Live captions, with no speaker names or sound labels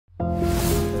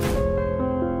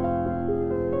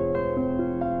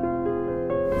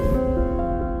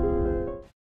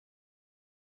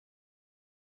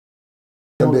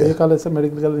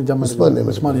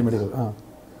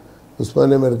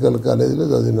Osmania medical కాలేజీలో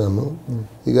చదివినాను.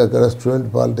 ఇక అక్కడ స్టూడెంట్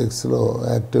పాలిటిక్స్లో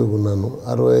యాక్టివ్గా ఉన్నాను.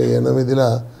 68లో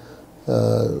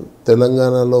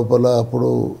తెలంగాణ లోపల అప్పుడు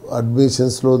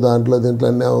అడ్మిషన్స్లో దీంట్లో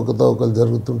అన్నీ అవకతవకలు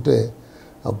జరుగుతుంటే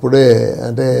అప్పుడే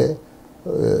అంటే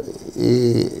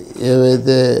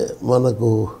ఏవైతే మనకు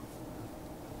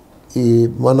ఈ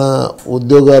మన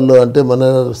ఉద్యోగాల్లో అంటే మన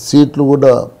సీట్లు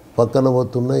కూడా పక్కన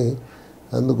పోతున్నాయి.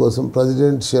 అందుకోసం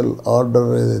ప్రెసిడెన్షియల్ ఆర్డర్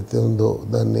ఏదైతే ఉందో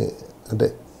దాన్ని అంటే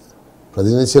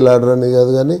ప్రెసిడెన్షియల్ ఆర్డర్ అని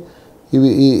కాదు కానీ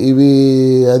ఇవి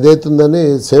అదైతుందని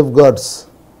సేఫ్ గార్డ్స్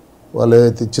వాళ్ళు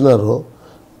ఏదైతే ఇచ్చినారో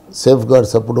సేఫ్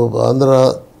గార్డ్స్ అప్పుడు ఆంధ్ర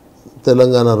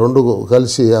తెలంగాణ రెండు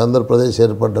కలిసి ఆంధ్రప్రదేశ్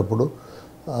ఏర్పడ్డప్పుడు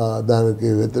దానికి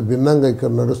భిన్నంగా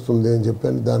ఇక్కడ నడుస్తుంది అని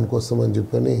చెప్పని దానికోసం అని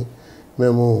చెప్పని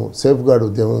మేము సేఫ్ గార్డ్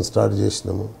ఉద్యమం స్టార్ట్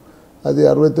చేసినాము. అది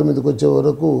 69కి వచ్చే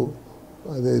వరకు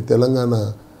అది తెలంగాణ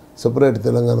సెపరేట్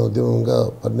తెలంగాణ ఉద్యమంగా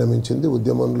పరిణమించింది.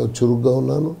 ఉద్యమంలో చురుగ్గా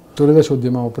ఉన్నాను.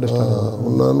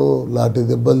 ఉన్నాను. లాఠీ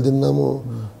దెబ్బలు తిన్నాము,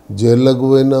 జైళ్ళకు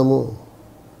పోయినాము.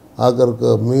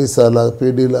 ఆఖరికి మీసాల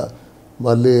పీడీల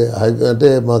మళ్ళీ అంటే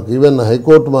మాకు ఈవెన్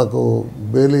హైకోర్టు మాకు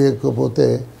బెయిల్ ఇవ్వకపోతే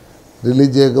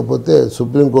రిలీజ్ చేయకపోతే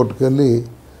సుప్రీంకోర్టుకి వెళ్ళి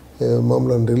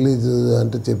మమ్మల్ని రిలీజ్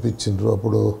అంటే చెప్పించిండ్రు.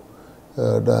 అప్పుడు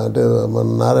అంటే మన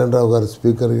నారాయణరావు గారు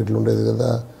స్పీకర్ ఇట్లా ఉండేది కదా,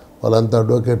 వాళ్ళంతా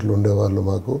అడ్వకేట్లు ఉండేవాళ్ళు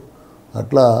మాకు.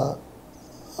 అట్లా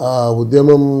ఆ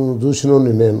ఉద్యమం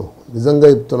చూసినోని నేను నిజంగా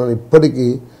చెప్తున్నాను. ఇప్పటికీ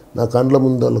నా కండ్ల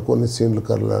ముందు కొన్ని సీన్లు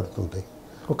కర్లాడుతుంటాయి.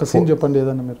 ఒక సీన్ చెప్పండి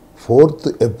ఏదన్నా మీరు. 4th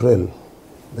April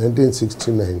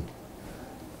 1969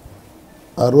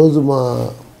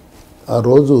 ఆ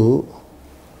రోజు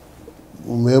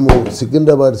మేము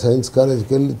సికింద్రాబాద్ సైన్స్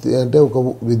కాలేజ్కి వెళ్ళి అంటే ఒక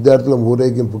విద్యార్థుల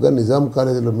ఊరేగింపుగా నిజాం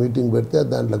కాలేజీలో మీటింగ్ పెడితే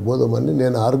దాంట్లో పోదామని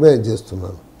నేను ఆర్గనైజ్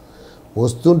చేస్తున్నాను.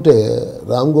 వస్తుంటే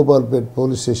రామ్ గోపాల్పేట్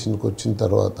పోలీస్ స్టేషన్కి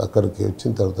అక్కడికి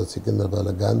వచ్చిన తర్వాత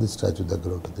సికింద్రాబాద్లో గాంధీ స్టాచ్యూ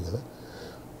దగ్గర ఉంటుంది కదా,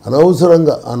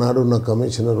 అనవసరంగా ఆనాడు ఉన్న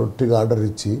కమిషనర్ రొట్టిగా ఆర్డర్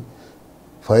ఇచ్చి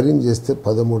ఫైరింగ్ చేస్తే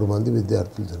 13 మంది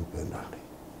విద్యార్థులు చనిపోయినారు,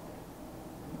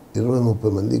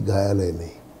 20-30 మంది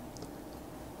గాయాలైనాయి.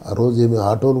 ఆ రోజు ఏమి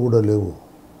ఆటోలు కూడా లేవు,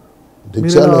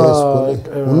 రిక్షాలో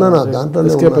వేసుకొని ఉన్నాను.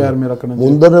 దాంట్లోనే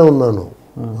ముందరే ఉన్నాను.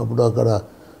 అప్పుడు అక్కడ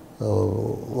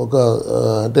ఒక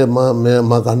అంటే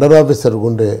మాకు అండర్ ఆఫీసర్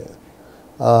ఉండే,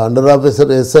 ఆ అండర్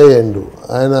ఆఫీసర్ ఎస్ఐ అయ్యిండు.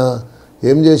 ఆయన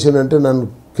ఏం చేసిండంటే నన్ను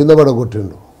కింద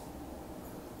పడగొట్టిండు.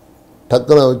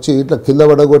 టక్కన వచ్చి ఇట్లా కింద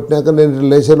పడగొట్టినాక నేను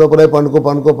లేచే లోపలే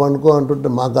పండుకో అంటుంటే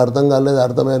మాకు అర్థం కాలేదు.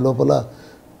 అర్థమయ్యే లోపల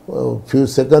ఫ్యూ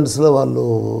సెకండ్స్లో వాళ్ళు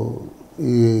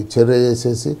ఈ చర్య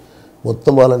చేసేసి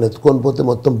మొత్తం వాళ్ళని ఎత్తుకొని పోతే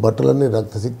మొత్తం బట్టలన్నీ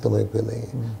రక్తసిక్తం అయిపోయినాయి.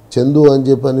 చందు అని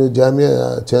చెప్పని జామియా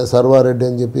సర్వారెడ్డి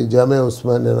అని చెప్పి జామియా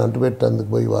ఉస్మానియా అంటుపెట్టేందుకు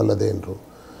పోయి వాళ్ళదేండ్రు.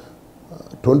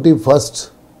 21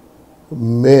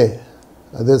 మే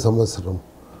అదే సంవత్సరం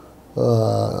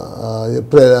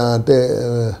ఏప్రిల్ అంటే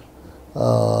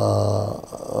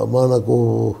మనకు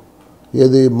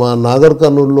ఏది మా నాగర్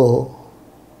కర్నూలులో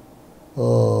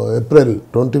ఏప్రిల్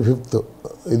 25th,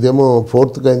 ఇదేమో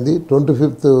 4th అయింది.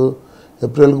 25th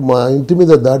ఏప్రిల్కి మా ఇంటి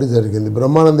మీద దాడి జరిగింది.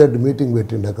 బ్రహ్మానంద రెడ్డి మీటింగ్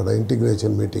పెట్టిండు అక్కడ,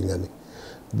 ఇంటిగ్రేషన్ మీటింగ్ అని.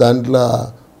 దాంట్లో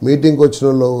మీటింగ్కి వచ్చిన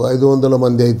వాళ్ళు 500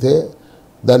 మంది అయితే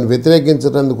దాన్ని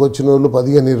వ్యతిరేకించడానికి వచ్చిన వాళ్ళు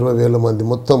 15-20 వేల మంది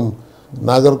మొత్తం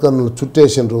నాగర్ కర్నూలు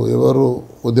చుట్టేసిండ్రు. ఎవరు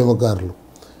ఉద్యమకారులు.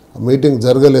 మీటింగ్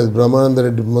జరగలేదు. బ్రహ్మానంద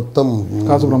రెడ్డి మొత్తం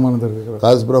కాసు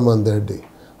బ్రహ్మానంద రెడ్డి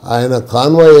ఆయన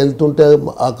కాన్వాయ్ వెళ్తుంటే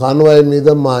ఆ కాన్వాయ్ మీద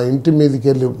మా ఇంటి మీదకి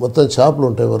వెళ్ళి మొత్తం షాపులు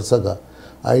ఉంటాయి వరుసగా,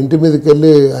 ఆ ఇంటి మీదకి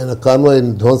వెళ్ళి ఆయన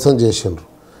కాన్వాయ్ని ధ్వంసం చేసిండ్రు.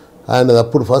 ఆయన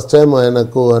అప్పుడు ఫస్ట్ టైం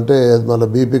ఆయనకు అంటే మళ్ళీ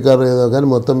బీపీ కారు ఏదో కానీ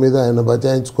మొత్తం మీద ఆయన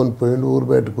బచాయించుకొని పోయిండు. ఊరు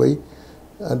బయటకు పోయి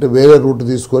అంటే వేరే రూట్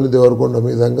తీసుకొని దేవరకొండ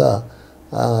మీదంగా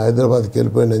హైదరాబాద్కి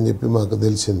వెళ్ళిపోయిండని చెప్పి మాకు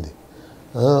తెలిసింది.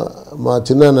 మా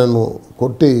చిన్న నన్ను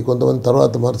కొట్టి కొంతమంది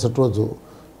తర్వాత మరుసటి రోజు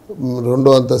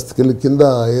 2వ అంతస్తుకి కింద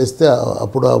వేస్తే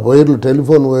అప్పుడు ఆ వైర్లు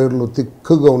టెలిఫోన్ వైర్లు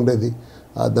తిక్కుగా ఉండేది,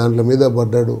 దాంట్లో మీద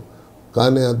పడ్డాడు.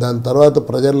 కానీ దాని తర్వాత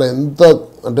ప్రజల్లో ఎంత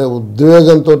అంటే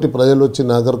ఉద్వేగంతో ప్రజలు వచ్చి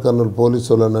నాగర్ కర్నూలు పోలీసు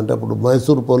వాళ్ళు అంటే అప్పుడు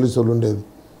మైసూరు పోలీసు వాళ్ళు ఉండేది,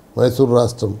 మైసూరు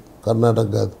రాష్ట్రం కర్ణాటక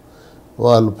కాదు,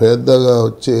 వాళ్ళు పెద్దగా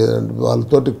వచ్చి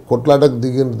వాళ్ళతోటి కొట్లాటకు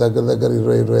దిగిన దగ్గర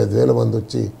 20-25 వేల మంది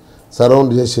వచ్చి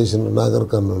సరౌండ్ చేసేసిండ్రు నాగర్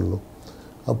కర్నూలును.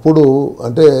 అప్పుడు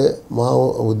అంటే మా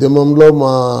ఉద్యమంలో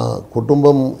మా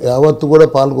కుటుంబం యావత్తు కూడా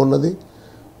పాల్గొన్నది.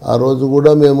 ఆ రోజు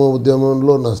కూడా మేము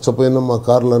ఉద్యమంలో నష్టపోయినాం. మా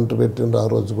కార్లు అంటుపెట్టిండ్రు. ఆ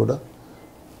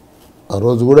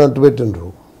రోజు కూడా అంటుపెట్టిండ్రు.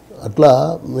 అట్లా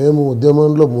మేము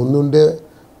ఉద్యమంలో ముందుండే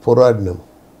పోరాడినాం.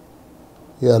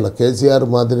 ఇవాళ కేసీఆర్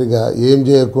మాదిరిగా ఏం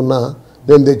చేయకున్నా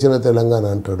నేను తెచ్చిన తెలంగాణ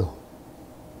అంటాడు.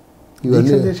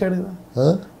 ఇవన్నీ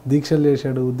దీక్షలు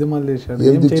చేశాడు, ఉద్యమాలు చేశాడు.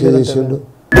 ఏం దీక్ష చేశాడు?